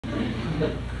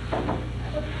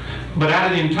But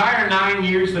out of the entire 9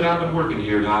 years that I've been working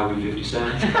here at Highway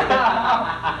 57,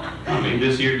 I made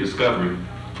this here discovery.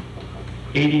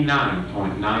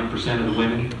 89.9% of the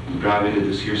women who drive into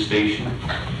this here station,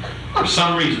 for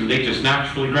some reason, they just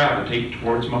naturally gravitate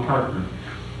towards my partner,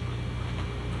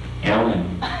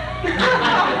 Ellen.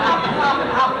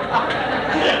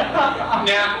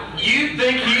 Now, you'd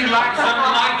think he'd like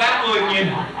something like that, wouldn't you?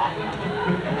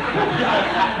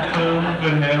 Oh,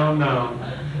 but hell no.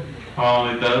 All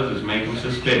it does is make them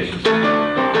suspicious.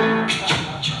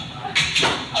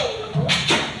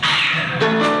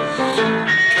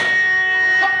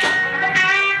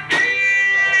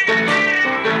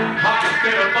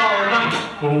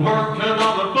 Working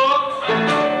on the books,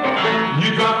 you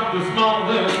drop the small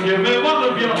and give me one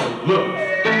of your looks.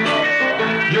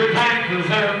 Your tank is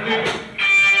empty,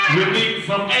 you need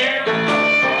some air.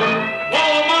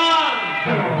 Well, mine,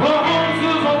 the hose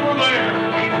is over there.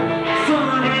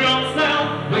 Serve yourself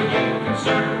when you can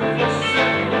serve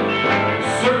yourself.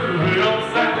 Serve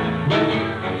yourself when you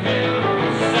can help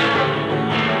yourself.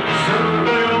 Serve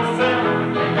yourself,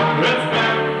 it's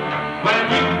better when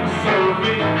you serve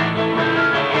me.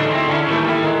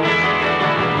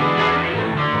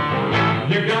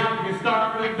 You got me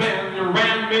started, then you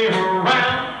ran me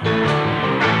around.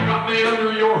 Got me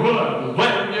under your hood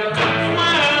when you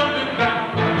slammed it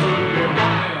back. Put me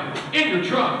lying in your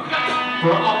truck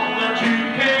for all that you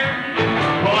care.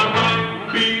 Well, I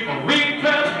might be a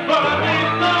retest, but I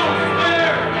ain't no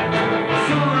spare.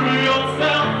 Serve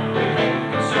yourself when you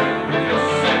can serve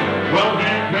yourself. Well,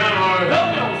 you cannot help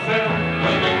yourself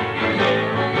when you can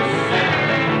help yourself.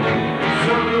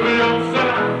 Serve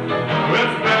yourself,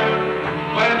 it's better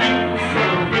when you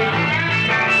serve me.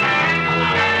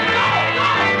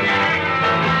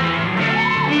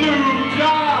 New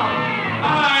job,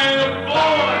 I am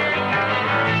bored.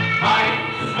 I ain't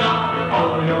stopping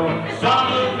on your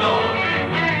solid door.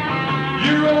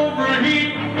 You're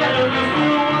overheating and this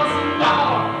new was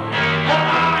law. And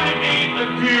I ain't the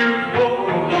gear for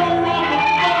a war on the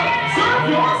floor. Serve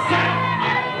yourself.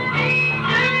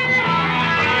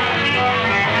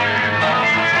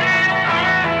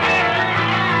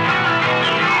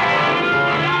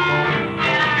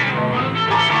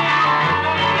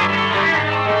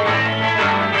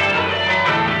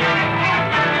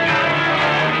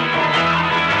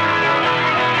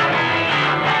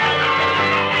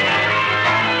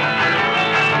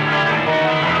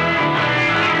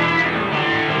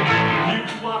 You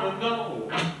wanna know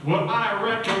what I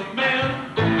recommend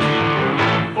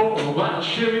for a while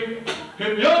shitty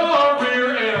in your rear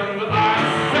end? I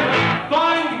said,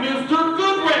 find Mr.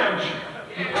 Goodwrench.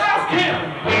 Ask him.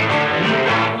 You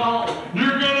got all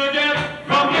you're gonna get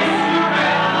from Mr.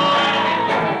 Allen.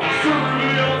 Serve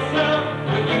yourself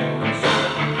when you can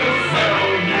serve yourself.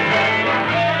 You better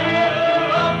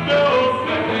help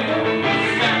yourself.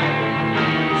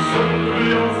 Serve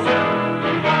yourself.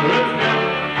 It's better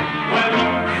when you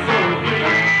serve me.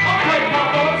 Okay,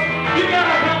 Papa, you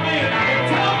gotta help me and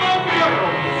tell my girl.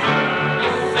 Serve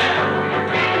yourself.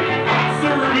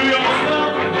 Serve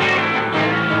yourself.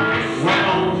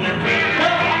 Well, you can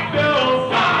help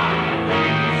yourself.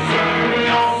 Serve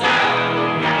yourself.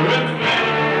 It's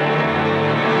better.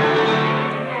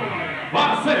 I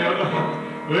said,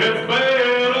 it's better.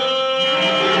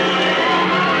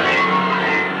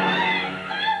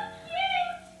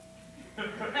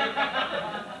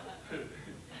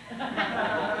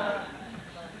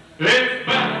 It's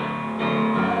better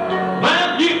when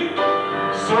you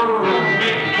serve